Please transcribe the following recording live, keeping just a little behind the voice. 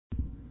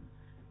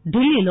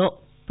ఢిల్లీలో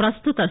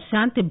ప్రస్తుత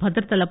శాంతి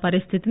భద్రతల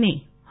పరిస్థితిని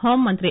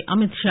హోంమంత్రి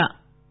అమిత్ షా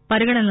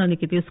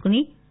పరిగణనలోకి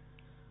తీసుకుని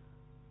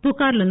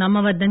పుకార్లు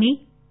నమ్మవద్దని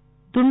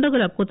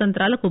దుండగుల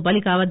కుతంత్రాలకు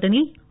బలి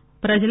కావద్దని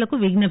ప్రజలకు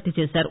విజ్ఞప్తి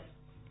చేశారు.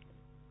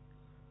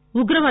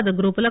 ఉగ్రవాద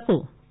గ్రూపులకు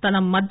తన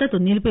మద్దతు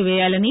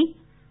నిలిపివేయాలని,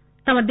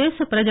 తమ దేశ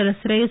ప్రజల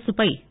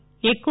శ్రేయస్సుపై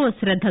ఎక్కువ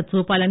శ్రద్ద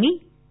చూపాలని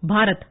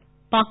భారత్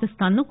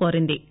పాకిస్తాన్ ను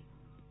కోరింది.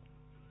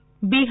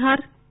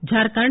 బీహార్,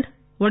 జార్ఖండ్,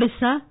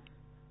 ఒడిశా,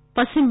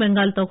 పశ్చిమ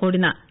బెంగాల్ తో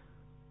కూడిన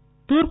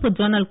తూర్పు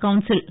జోనల్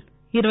కౌన్సిల్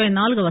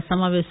 24వ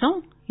సమావేశం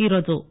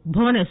ఈరోజు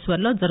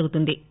భువనేశ్వర్ లో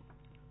జరుగుతుంది.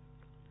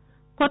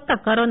 కొత్త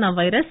కరోనా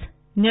వైరస్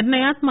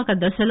నిర్ణయాత్మక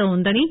దశలో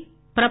ఉందని,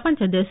 ప్రపంచ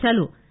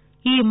దేశాలు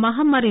ఈ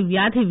మహమ్మారి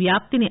వ్యాధి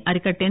వ్యాప్తిని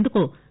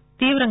అరికట్టేందుకు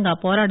తీవ్రంగా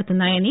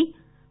పోరాడుతున్నాయని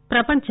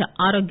ప్రపంచ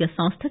ఆరోగ్య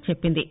సంస్థ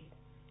చెప్పింది.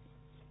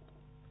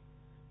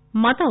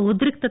 మత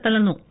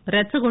ఉద్రిక్తతలను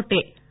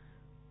రెచ్చగొట్టే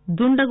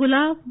దుండగుల,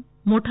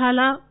 ముఠాల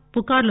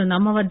పుకార్లు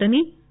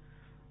నమ్మవద్దని,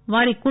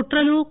 వారి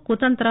కుట్రలు,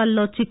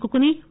 కుతంత్రాల్లో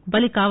చిక్కుకుని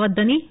బలి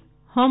కావద్దని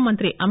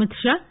హోంమంత్రి అమిత్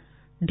షా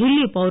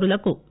ఢిల్లీ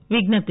పౌరులకు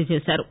విజ్ఞప్తి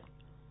చేశారు.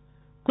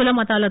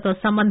 కులమతాలతో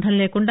సంబంధం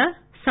లేకుండా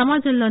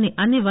సమాజంలోని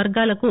అన్ని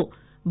వర్గాలకు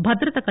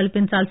భద్రత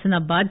కల్పించాల్సిన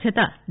బాధ్యత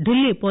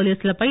ఢిల్లీ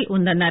పోలీసులపై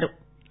ఉందన్నారు.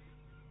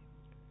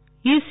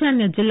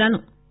 ఈశాన్య జిల్లాను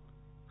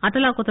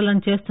అతలాకుతలం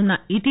చేస్తున్న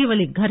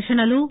ఇటీవలి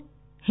ఘర్షణలు,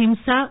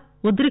 హింస,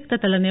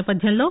 ఉద్రిక్తతల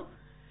నేపథ్యంలో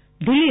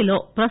ఢిల్లీలో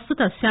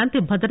ప్రస్తుత శాంతి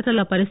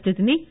భద్రతల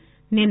పరిస్థితిని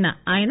నిన్న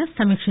ఆయన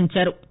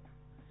సమీక్షించారు.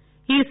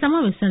 ఈ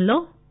సమావేశంలో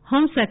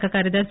హోంశాఖ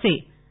కార్యదర్శి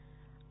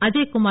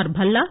అజయ్ కుమార్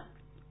భల్లా,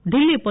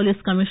 ఢిల్లీ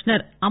పోలీస్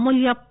కమిషనర్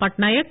అమూల్య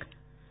పట్నాయక్,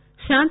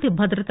 శాంతి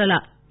భద్రతల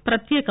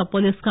ప్రత్యేక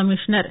పోలీస్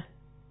కమిషనర్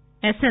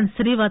ఎస్ఎన్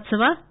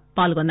శ్రీవాత్సవ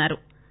పాల్గొన్నారు.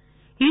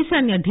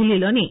 ఈశాన్య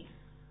ఢిల్లీలోని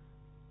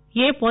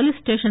ఏ పోలీస్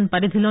స్టేషన్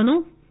పరిధిలోనూ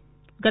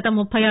గత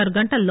 36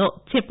 గంటల్లో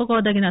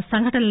చెప్పుకోదగిన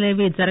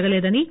సంఘటనలేవీ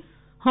జరగలేదని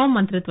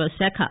హోంమంత్రిత్వ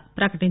శాఖ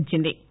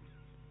ప్రకటించింది.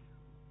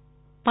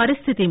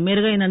 పరిస్థితి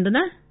మెరుగైనందున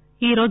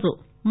ఈరోజు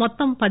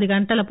మొత్తం 10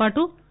 గంటల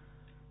పాటు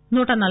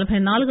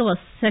 144వ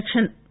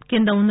సెక్షన్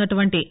కింద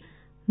ఉన్నటువంటి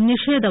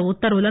నిషేధ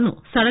ఉత్తర్వులను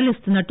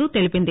సడలిస్తున్నట్టు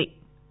తెలిపింది.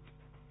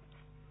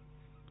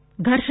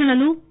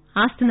 ఘర్షణలు,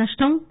 ఆస్తి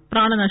నష్టం,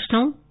 ప్రాణ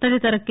నష్టం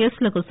తదితర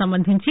కేసులకు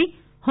సంబంధించి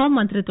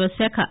హోంమంత్రిత్వ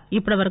శాఖ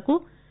ఇప్పటివరకు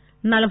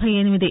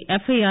 48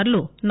 ఎఫ్ఐఆర్లు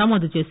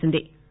నమోదు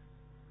చేసింది.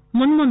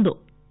 మున్ముందు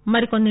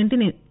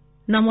మరికొన్నింటిని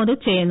నమోదు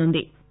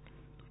చేయనుంది.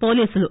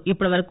 పోలీసులు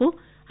ఇప్పటివరకు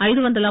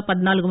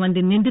 514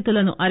 మంది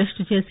నిందితులను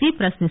అరెస్టు చేసి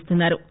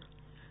ప్రశ్నిస్తున్నారు.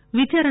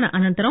 విచారణ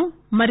అనంతరం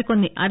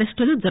మరికొన్ని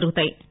అరెస్టులు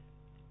జరుగుతాయి.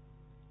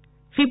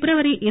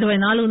 ఫిబ్రవరి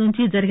 24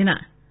 నుంచి జరిగిన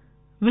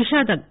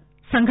విషాద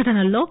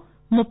సంఘటనల్లో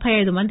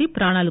 35 మంది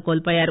ప్రాణాలు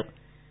కోల్పోయారు.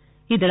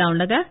 ఇదిలా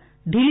ఉండగా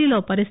ఢిల్లీలో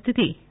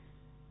పరిస్థితి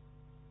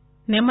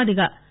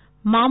నెమ్మదిగా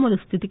మామూలు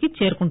స్థితికి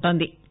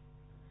చేరుకుంటోంది.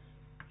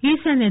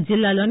 ఈశాన్య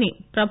జిల్లాలోని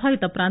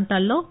ప్రభావిత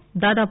ప్రాంతాల్లో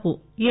దాదాపు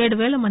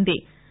 7,000 మంది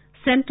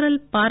సెంట్రల్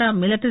పారా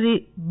మిలిటరీ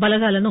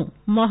బలగాలను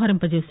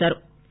మోహరింపజేశారు.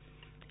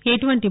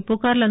 ఎటువంటి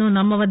పుకార్లను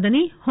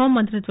నమ్మవద్దని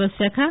హోంమంత్రిత్వ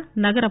శాఖ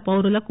నగర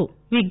పౌరులకు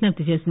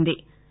విజ్ఞప్తి చేసింది.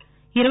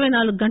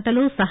 24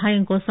 గంటలు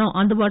సహాయం కోసం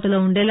అందుబాటులో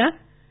ఉండేలా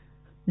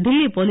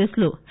ఢిల్లీ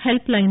పోలీసులు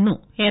హెల్ప్ లైన్ ను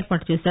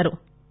ఏర్పాటు చేశారు.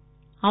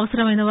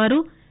 అవసరమైన వారు,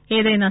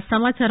 ఏదైనా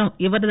సమాచారం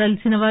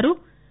ఇవ్వదలిచిన వారు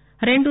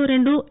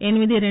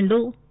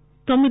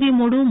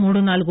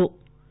 22829334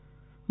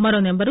 మరో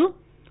నెంబరు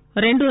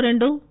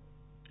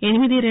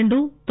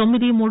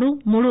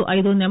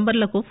 22829335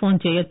 నెంబర్లకు ఫోన్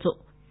చేయొచ్చు.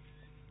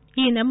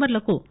 ఈ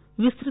నెంబర్లకు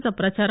విస్తృత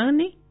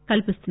ప్రచారాన్ని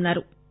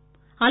కల్పిస్తున్నారు.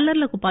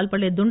 అల్లర్లకు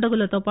పాల్పడే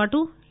దుండగులతో పాటు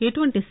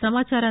ఎటువంటి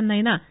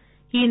సమాచారాన్నైనా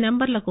ఈ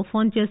నెంబర్లకు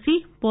ఫోన్ చేసి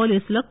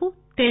పోలీసులకు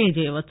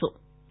తెలియజేయవచ్చు.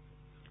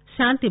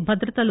 శాంతి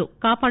భద్రతలు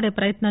కాపాడే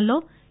ప్రయత్నంలో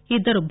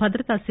 2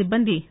 భద్రతా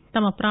సిబ్బంది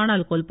తమ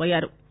ప్రాణాలు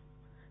కోల్పోయారు.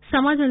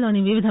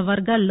 సమాజంలోని వివిధ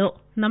వర్గాల్లో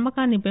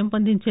నమ్మకాన్ని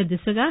పెంపొందించే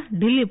దిశగా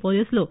ఢిల్లీ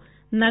పోలీసులు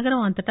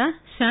నగరం అంతటా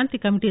శాంతి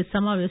కమిటీ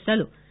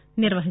సమావేశాలు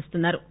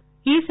నిర్వహిస్తున్నారు.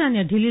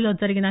 ఈశాన్య ఢిల్లీలో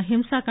జరిగిన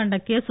హింసాకాండ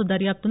కేసు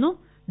దర్యాప్తును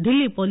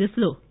ఢిల్లీ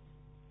పోలీసులు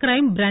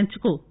క్రైమ్ బ్రాంచ్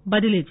కు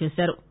బదిలీ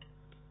చేశారు.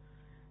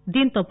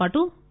 దీంతో పాటు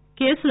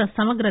కేసుల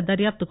సమగ్ర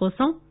దర్యాప్తు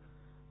కోసం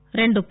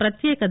 2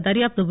 ప్రత్యేక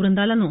దర్యాప్తు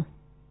బృందాలను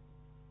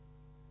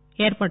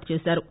ఏర్పాటు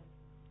చేశారు.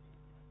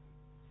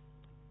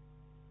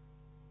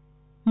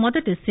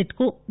 మొదటి సిట్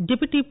కు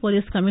deputy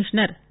police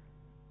commissioner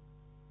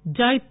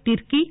Joy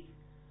తిర్కీ,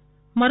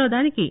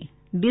 మరోదానికి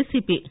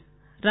DCP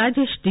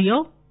Rajesh డియో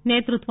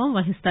నేతృత్వం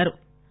వహిస్తారు.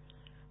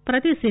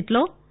 ప్రతి సిట్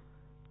లో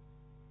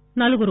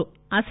 4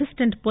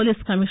 అసిస్టెంట్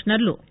పోలీస్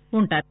కమిషనర్లు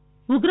ఉంటారు.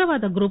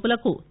 ఉగ్రవాద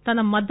గ్రూపులకు తన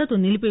మద్దతు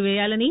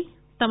నిలిపివేయాలని,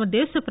 తమ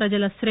దేశ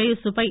ప్రజల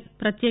శ్రేయస్సుపై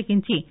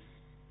ప్రత్యేకించి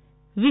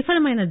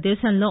విఫలమైన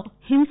దేశంలో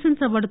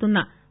హింసించబడుతున్న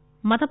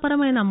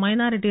మతపరమైన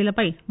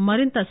మైనారిటీలపై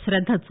మరింత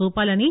శ్రద్ద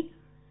చూపాలని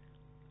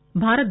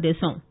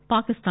భారతదేశం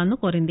పాకిస్తాన్ ను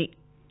కోరింది.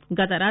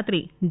 గత రాత్రి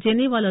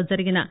జెనీవాలో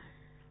జరిగిన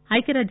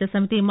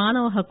ఐక్యరాజ్యసమితి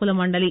మానవ హక్కుల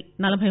మండలి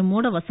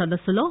 43వ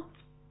సదస్సులో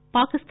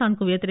పాకిస్తాన్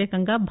కు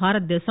వ్యతిరేకంగా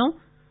భారతదేశం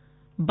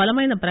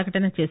బలమైన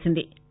ప్రకటన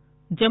చేసింది.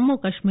 జమ్మూ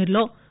కశ్మీర్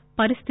లో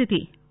పరిస్థితి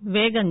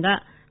వేగంగా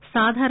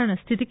సాధారణ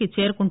స్థితికి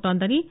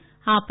చేరుకుంటోందని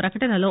ఆ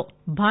ప్రకటనలో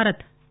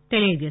భారత్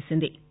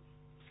తెలియజేసింది.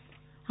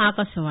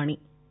 ఆకాశవాణి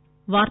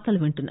వార్తలు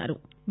వింటున్నారు.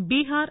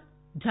 బీహార్,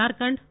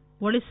 జార్ఖండ్,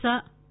 ఒడిశా,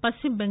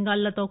 పశ్చిమ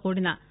బెంగాల్లతో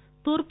కూడిన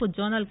తూర్పు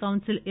జోనల్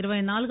కౌన్సిల్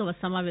 24వ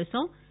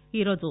సమావేశం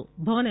ఈరోజు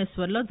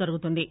భువనేశ్వర్ లో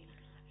జరుగుతుంది.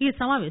 ఈ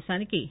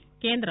సమావేశానికి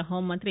కేంద్ర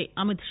హోంమంత్రి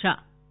అమిత్ షా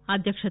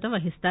అధ్యక్షత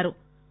వహిస్తారు.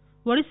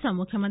 ఒడిశా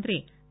ముఖ్యమంత్రి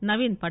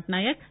నవీన్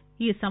పట్నాయక్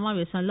ఈ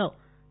సమావేశంలో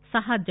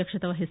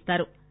సహాధ్యక్షత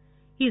వహిస్తారు.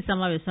 ఈ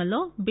సమావేశంలో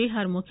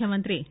బీహార్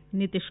ముఖ్యమంత్రి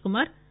నితీష్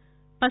కుమార్,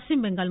 పశ్చిమ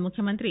బెంగాల్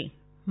ముఖ్యమంత్రి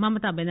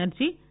మమతా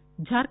బెనర్జీ,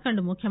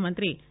 జార్ఖండ్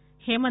ముఖ్యమంత్రి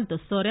హేమంత్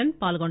సోరెన్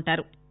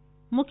పాల్గొంటారు.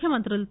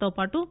 ముఖ్యమంత్రులతో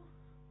పాటు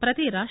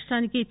ప్రతి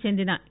రాష్టానికి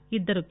చెందిన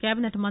 2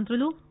 కేబినెట్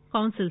మంత్రులు,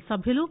 కౌన్సిల్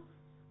సభ్యులు,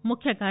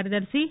 ముఖ్య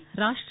కార్యదర్శి,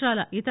 రాష్టాల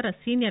ఇతర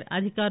సీనియర్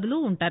అధికారులు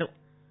ఉంటారు.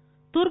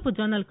 తూర్పు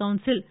జోనల్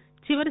కౌన్సిల్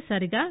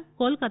చివరిసారిగా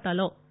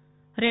కోల్కతాలో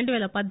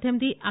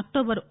 2018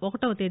 అక్టోబర్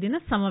 1వ తేదీన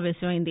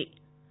సమావేశమైంది.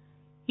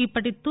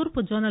 ఇప్పటి తూర్పు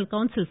జోనల్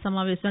కౌన్సిల్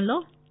సమావేశంలో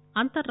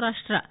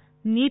అంతర్రాష్ట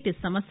నీటి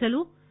సమస్యలు,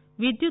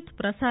 విద్యుత్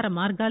ప్రసార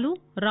మార్గాలు,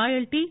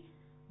 రాయల్టీ,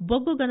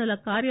 బొగ్గు గనుల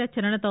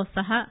కార్యాచరణతో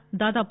సహా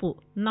దాదాపు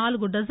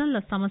 4 డజన్ల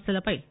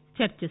సమస్యలపై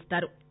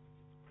చర్చిస్తారు.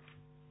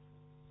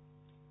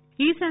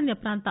 ఈశాన్య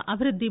ప్రాంత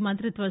అభివృద్ది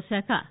మంత్రిత్వ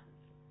శాఖ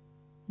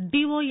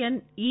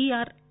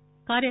డిఓఎన్ఈఆర్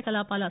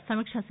కార్యకలాపాల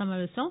సమీక్షా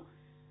సమావేశం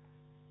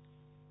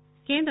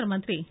కేంద్ర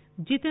మంత్రి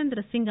జితేంద్ర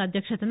సింగ్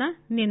అధ్యక్షతన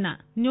నిన్న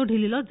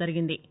న్యూఢిల్లీలో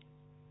జరిగింది.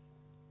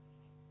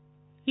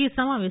 ఈ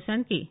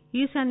సమావేశానికి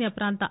ఈశాన్య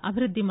ప్రాంత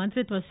అభివృద్ది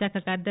మంత్రిత్వ శాఖ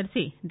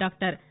కార్యదర్శి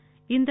డాక్టర్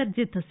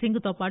ఇందర్జిత్ సింగ్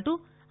తో పాటు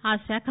ఆ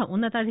శాఖ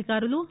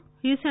ఉన్నతాధికారులు,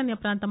 ఈశాన్య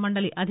ప్రాంత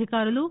మండలి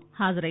అధికారులు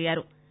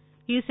హాజరయ్యారు.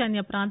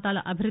 ఈశాన్య ప్రాంతాల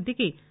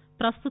అభివృద్దికి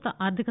ప్రస్తుత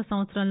ఆర్థిక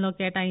సంవత్సరంలో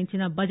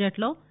కేటాయించిన బడ్జెట్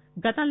లో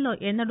గతంలో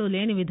ఎన్నడూ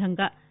లేని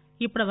విధంగా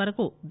ఇప్పటి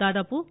వరకు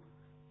దాదాపు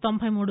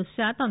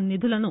 93%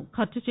 నిధులను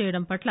ఖర్చు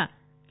చేయడం పట్ల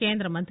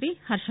కేంద్ర మంత్రి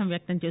హర్షం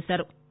వ్యక్తం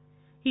చేశారు.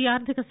 ఈ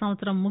ఆర్థిక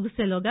సంవత్సరం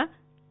ముగిసేలోగా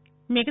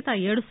మిగతా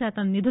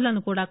 7%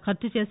 నిధులను కూడా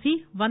ఖర్చు చేసి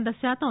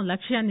 100%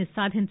 లక్ష్యాన్ని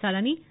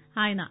సాధించాలని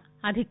ఆయన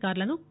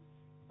అధికారులను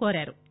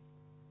కోరారు.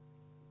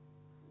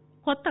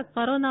 కొత్త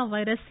కరోనా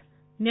వైరస్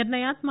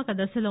నిర్ణయాత్మక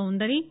దశలో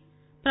ఉందని,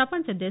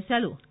 ప్రపంచ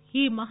దేశాలు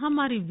ఈ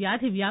మహమ్మారి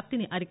వ్యాధి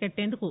వ్యాప్తిని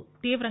అరికట్టేందుకు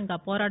తీవ్రంగా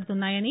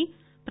పోరాడుతున్నాయని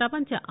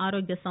ప్రపంచ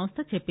ఆరోగ్య సంస్థ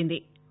చెప్పింది.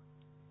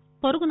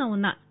 పొరుగున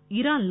ఉన్న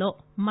ఇరాన్ లో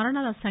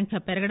మరణాల సంఖ్య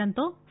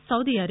పెరగడంతో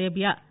సౌదీ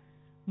అరేబియా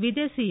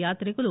విదేశీ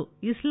యాత్రికులు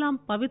ఇస్లాం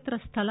పవిత్ర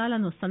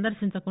స్థలాలను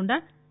సందర్శించకుండా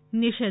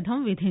నిషేధం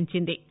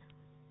విధించింది.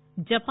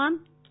 జపాన్,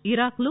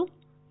 ఇరాక్ లు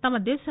తమ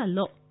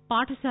దేశాల్లో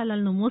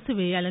పాఠశాలలను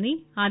మూసివేయాలని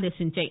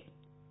ఆదేశించాయి.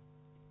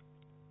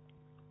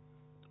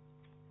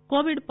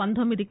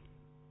 కోవిడ్-19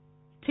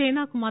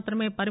 చైనాకు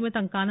మాత్రమే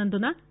పరిమితం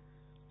కానందున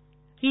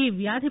ఈ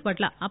వ్యాధి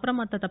పట్ల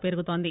అప్రమత్తత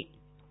పెరుగుతోంది.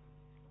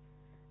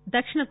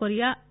 దక్షిణ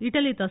కొరియా,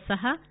 ఇటలీతో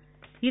సహా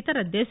ఇతర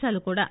దేశాలు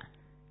కూడా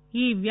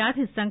ఈ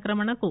వ్యాధి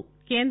సంక్రమణకు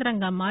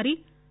కేంద్రంగా మారి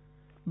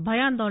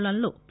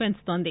భయాందోళనలు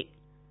పెంచుతోంది.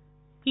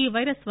 ఈ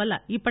వైరస్ వల్ల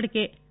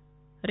ఇప్పటికే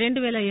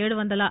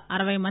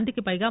 2760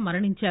 మందికి పైగా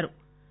మరణించారు.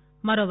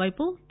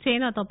 మరోవైపు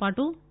చైనాతో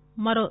పాటు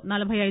మరో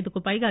 45కు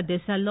పైగా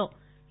దేశాల్లో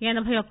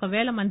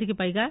 81,000 మందికి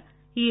పైగా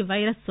ఈ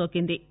వైరస్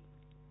సోకింది.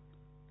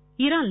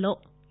 ఇరాన్ లో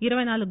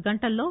 24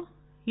 గంటల్లో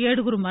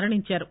 7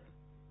 మరణించారు.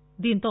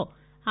 దీంతో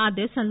ఆ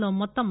దేశంలో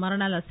మొత్తం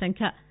మరణాల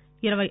సంఖ్య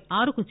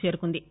 26కు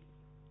చేరుకుంది.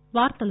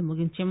 వార్తలు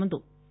ముగించే ముందు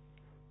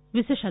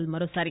విశేషాలు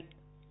మరోసారి.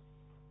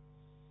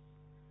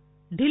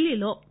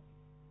 ఢిల్లీలో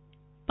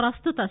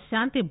ప్రస్తుత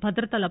శాంతి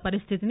భద్రతల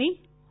పరిస్థితిని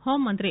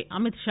హోంమంత్రి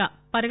అమిత్ షా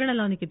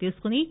పరిగణలోకి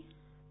తీసుకుని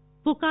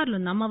పుకార్లు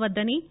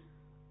నమ్మవద్దని,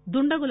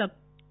 దుండగుల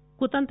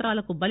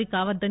కుతంత్రాలకు బలి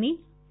కావద్దని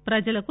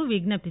ప్రజలకు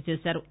విజ్ఞప్తి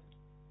చేశారు.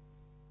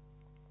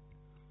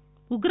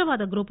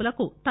 ఉగ్రవాద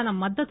గ్రూపులకు తన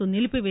మద్దతు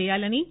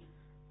నిలిపివేయాలని,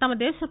 తమ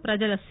దేశ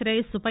ప్రజల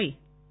శ్రేయస్సుపై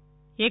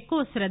ఎక్కువ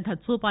శ్రద్ద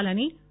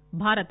చూపాలని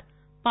భారత్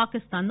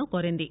పాకిస్తాన్ ను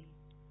కోరింది.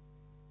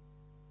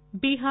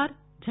 బీహార్,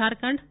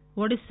 జార్ఖండ్,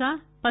 ఒడిశా,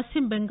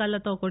 పశ్చిమ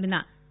బెంగాల్లతో కూడిన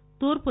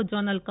తూర్పు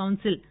జోనల్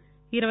కౌన్సిల్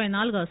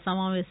 24వ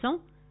సమావేశం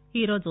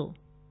ఈరోజు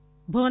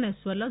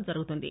భువనేశ్వర్ లో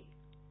జరుగుతుంది.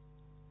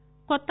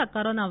 కొత్త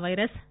కరోనా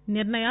వైరస్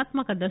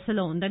నిర్ణయాత్మక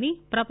దశలో ఉందని,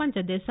 ప్రపంచ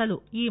దేశాలు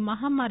ఈ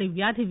మహమ్మారి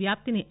వ్యాధి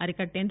వ్యాప్తిని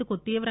అరికట్టేందుకు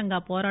తీవ్రంగా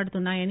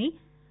పోరాడుతున్నాయని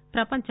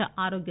ప్రపంచ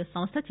ఆరోగ్య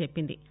సంస్థ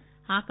చెప్పింది.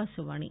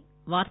 ఆకాశవాణి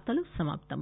వార్తలు సమాప్తం.